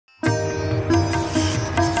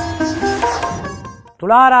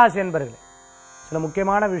துளாராசி என்பர்களே, சில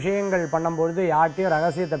முக்கியமான விஷயங்கள் பண்ணும்பொழுது யார்ட்டையும்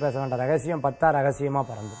ரகசியத்தை பேச வேண்டாம். ரகசியம் 10 ரகசியமாக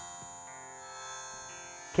பறந்து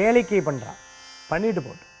கேளிக்கை பண்ணுறா பண்ணிட்டு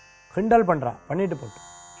போட்டு, கிண்டல் பண்ணுறா பண்ணிட்டு போட்டு,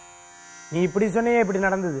 நீ இப்படி சொன்னியே இப்படி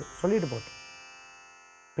நடந்தது சொல்லிட்டு போட்டு,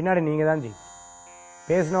 பின்னாடி நீங்கள் தான் ஜெயிப்பீங்க.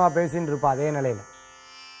 பேசணுவா பேசின்னு இருப்பா. அதே நிலையில்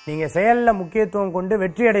நீங்கள் செயலில் முக்கியத்துவம் கொண்டு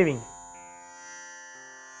வெற்றி அடைவீங்க.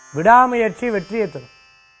 விடாமுயற்சி வெற்றியை தரும்.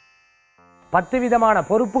 10 விதமான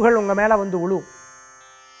பொறுப்புகள் உங்கள் மேலே வந்து உழுவும்.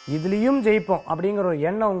 இதுலேயும் ஜெயிப்போம் அப்படிங்கிற ஒரு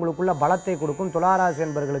எண்ணம் உங்களுக்குள்ள பலத்தை கொடுக்கும். துளாராசி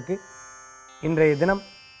என்பவர்களுக்கு இன்றைய தினம்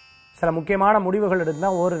சில முக்கியமான முடிவுகள்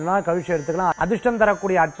எடுத்தால் ஒரு நாள் கழிச்சு எடுத்துக்கலாம். அதிர்ஷ்டம்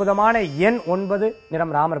தரக்கூடிய அற்புதமான எண் 9,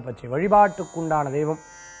 நிறம் ராமர் பச்சை. வழிபாட்டுக்குண்டான தெய்வம்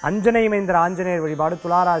அஞ்சனை மைந்தர் ஆஞ்சநேயர் வழிபாடு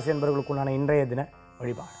துளாராசி என்பவர்களுக்குண்டான இன்றைய தின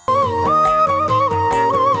வழிபாடு.